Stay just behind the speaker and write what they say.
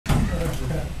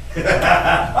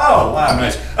Oh, wow,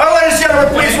 nice. Oh, ladies and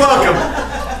gentlemen, please welcome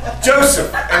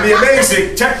Joseph and the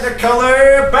amazing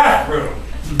Technicolor Bathrobe.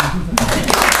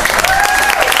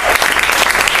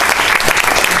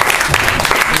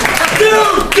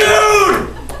 Dude!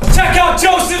 Check out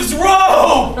Joseph's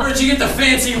robe! Where'd you get the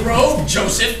fancy robe,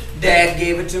 Joseph? Dad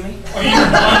gave it to me. Oh, you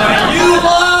lie! You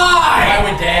lie!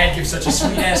 Why would Dad give such a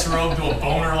sweet-ass robe to a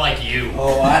boner like you?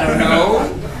 Oh, I don't know.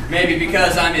 Maybe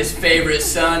because I'm his favorite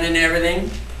son and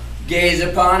everything. Gaze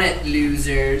upon it,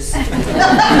 losers. I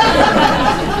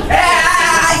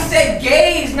said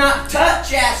gaze, not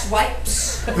touch, ass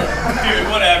wipes. Dude,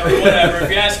 whatever. If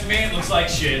you ask me, it looks like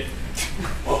shit.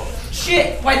 Well,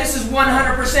 shit, why this is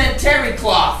 100% terry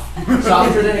cloth.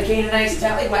 Softer than a Canaanite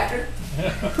tallywhacker.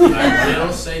 I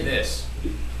will say this.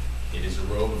 It is a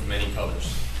robe of many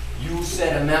colors. You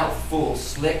said a mouthful,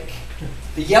 slick.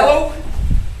 The yellow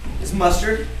is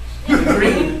mustard. The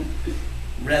green,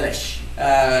 relish.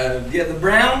 The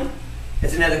brown,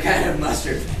 it's another kind of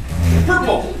mustard. The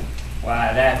purple,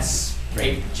 why that's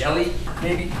grape jelly,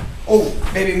 maybe. Oh,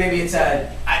 maybe it's I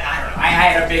don't know. I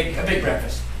had a big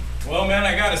breakfast. Well, man,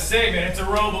 I gotta say, man, it's a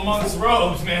robe amongst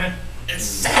robes, man. It's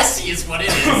sassy is what it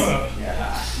is.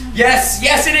 Yeah. Yes,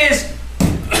 it is.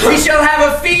 We shall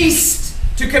have a feast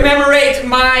to commemorate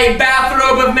my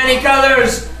bathrobe of many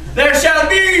colors. There shall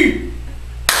be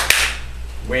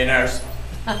winners.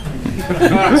 Oh,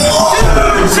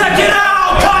 check it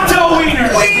out! Cocktail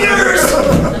wieners! Wieners!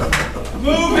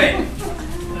 Move it!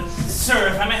 Sir,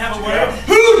 if I may have a word.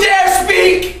 Who dare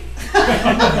speak?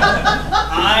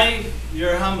 I,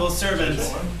 your humble servant.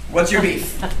 What's your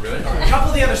beef? Really? A couple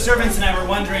of the other servants and I were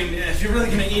wondering if you're really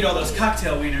gonna eat all those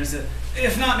cocktail wieners.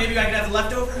 If not, maybe I could have the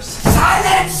leftovers.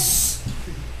 Silence!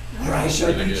 Or I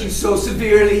shall beat you so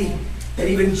severely that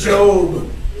even Job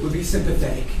would be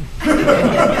sympathetic.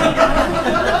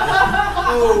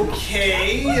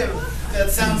 Okay, that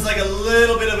sounds like a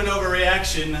little bit of an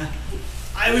overreaction.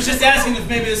 I was just asking if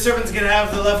maybe the servants could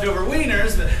have the leftover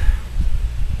wieners, but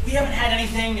we haven't had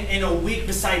anything in a week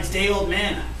besides day-old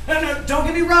manna. No, don't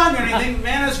get me wrong or anything.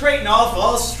 Manna's great and all,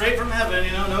 falls straight from heaven,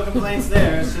 you know, no complaints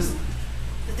there. It's just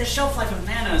that the shelf life of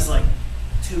manna is like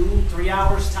 2-3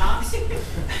 hours tops.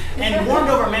 And warmed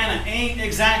over manna ain't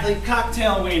exactly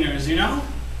cocktail wieners, you know?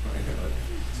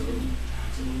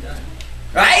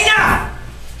 Right now!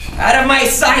 Out of my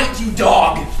sight, you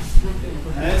dog!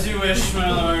 As you wish, my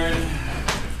lord.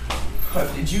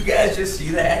 Did you guys just see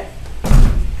that?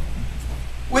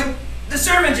 What the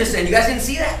servant just said, you guys didn't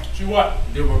see that? See what?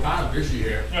 Dude, we're kind of busy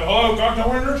here. Yeah, hello, cocktail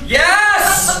wieners?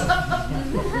 Yes!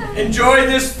 Enjoy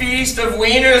this feast of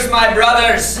wieners, my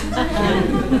brothers.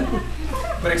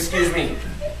 But excuse me,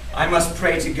 I must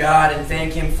pray to God and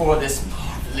thank Him for this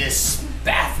marvelous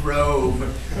bathrobe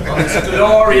on this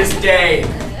glorious day.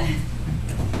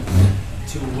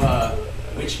 To,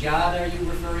 which god are you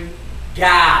referring?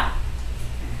 God.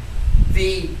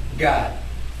 The God.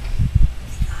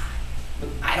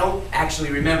 I don't actually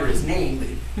remember his name, but...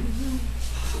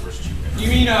 You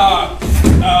mean,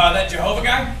 that Jehovah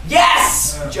guy?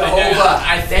 Yes! Jehovah,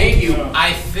 I thank you.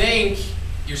 I think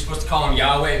you're supposed to call him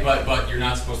Yahweh, but you're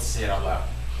not supposed to say it out loud.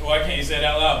 Why can't you say it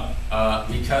out loud?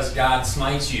 Because God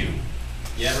smites you.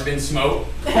 You ever been smote?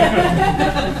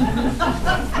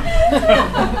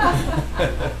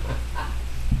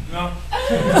 No.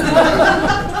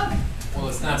 Well,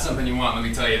 it's not something you want, let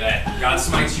me tell you that. God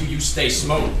smites you, you stay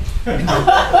smote.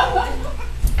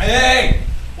 Hey,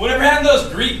 whatever happened to those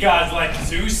Greek gods like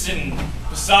Zeus and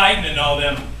Poseidon and all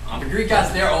them? The Greek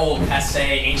gods, they're old, passe,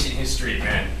 ancient history,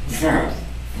 man.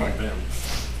 Fuck them.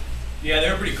 Yeah, they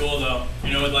were pretty cool though.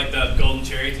 You know, with like the golden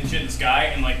chariots and shit in the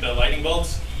sky and like the lightning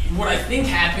bolts. What I think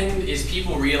happened is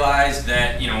people realized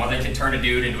that, you know, they could turn a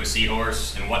dude into a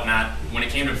seahorse and whatnot. When it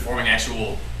came to performing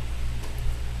actual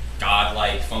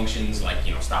god-like functions, like,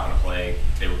 you know, stopping a plague,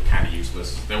 they were kind of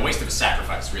useless. They're a waste of a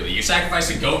sacrifice, really. You sacrifice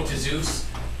a goat to Zeus,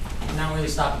 you not really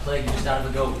stop a plague, you're just out of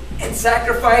a goat. And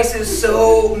sacrifice is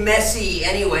so messy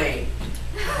anyway.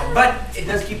 But it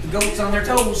does keep the goats on their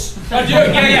toes. Oh, dude,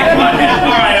 yeah, come on, man.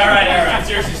 All right.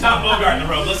 Seriously, stop bogarting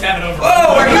the robe. Let's have it over.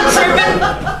 Whoa, are you tripping?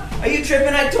 Are you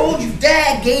tripping? I told you,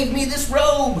 Dad gave me this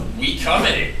robe. We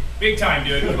covet it. Big time,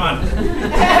 dude. Come on. Make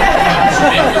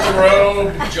with the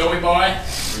robe, Joey boy,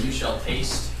 or you shall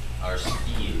taste our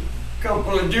steel.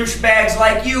 Couple of douchebags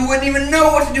like you wouldn't even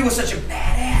know what to do with such a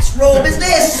badass robe as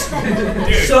this.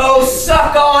 Dude. So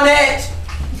suck on it.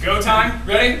 Go time.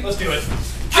 Ready? Let's do it.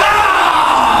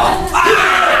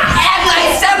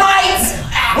 Anti-Semites!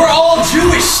 We're all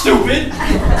Jewish, stupid!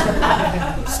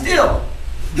 Still.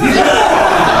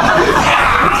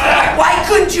 Why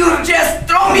couldn't you have just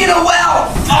thrown me in a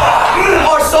well?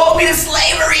 Or sold me to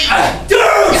slavery?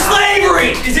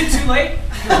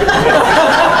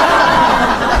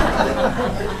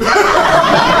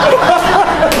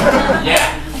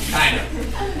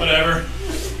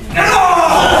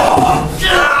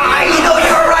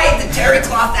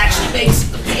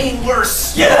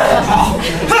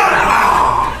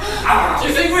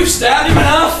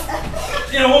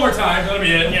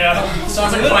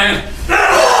 Sounds like a plan.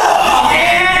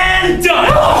 And done!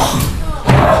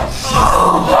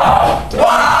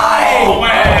 Why? Oh,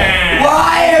 man.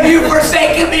 Why have you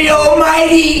forsaken me,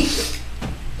 almighty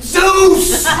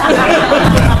Zeus?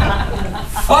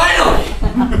 Finally!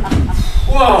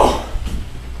 Whoa.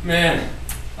 Man,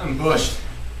 I'm bushed.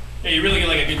 Hey, you really get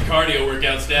like a good cardio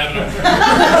workout stabbing him. You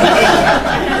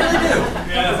really do.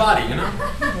 Got the body, you know?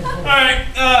 Alright,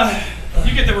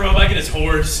 you get the robe, I get his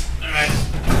horse. Alright.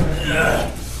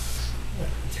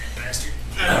 Bastard.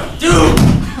 Dude!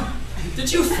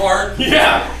 Did you fart?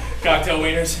 Yeah! Cocktail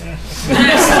wieners.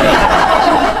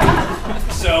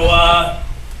 So,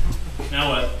 now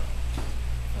what?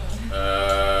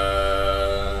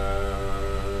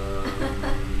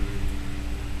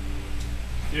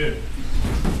 Dude.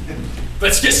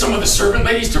 Let's get some of the servant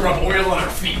ladies to rub oil on our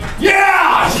feet.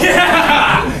 Yeah!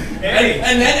 Yeah! Hey.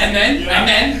 And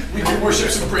then we can worship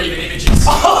some graven images.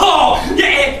 Oh!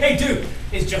 Yeah, hey, dude.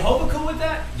 Is Jehovah cool with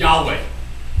that? Yahweh.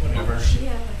 Whatever.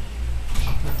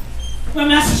 My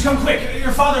masters, come quick.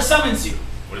 Your father summons you.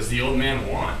 What does the old man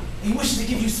want? He wishes to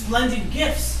give you splendid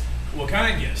gifts. What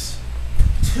kind of gifts?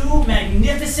 2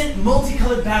 magnificent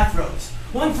multicolored bathrobes.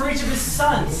 One for each of his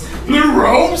sons. Blue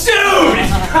robes? Dude!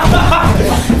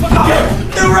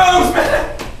 New robes, man!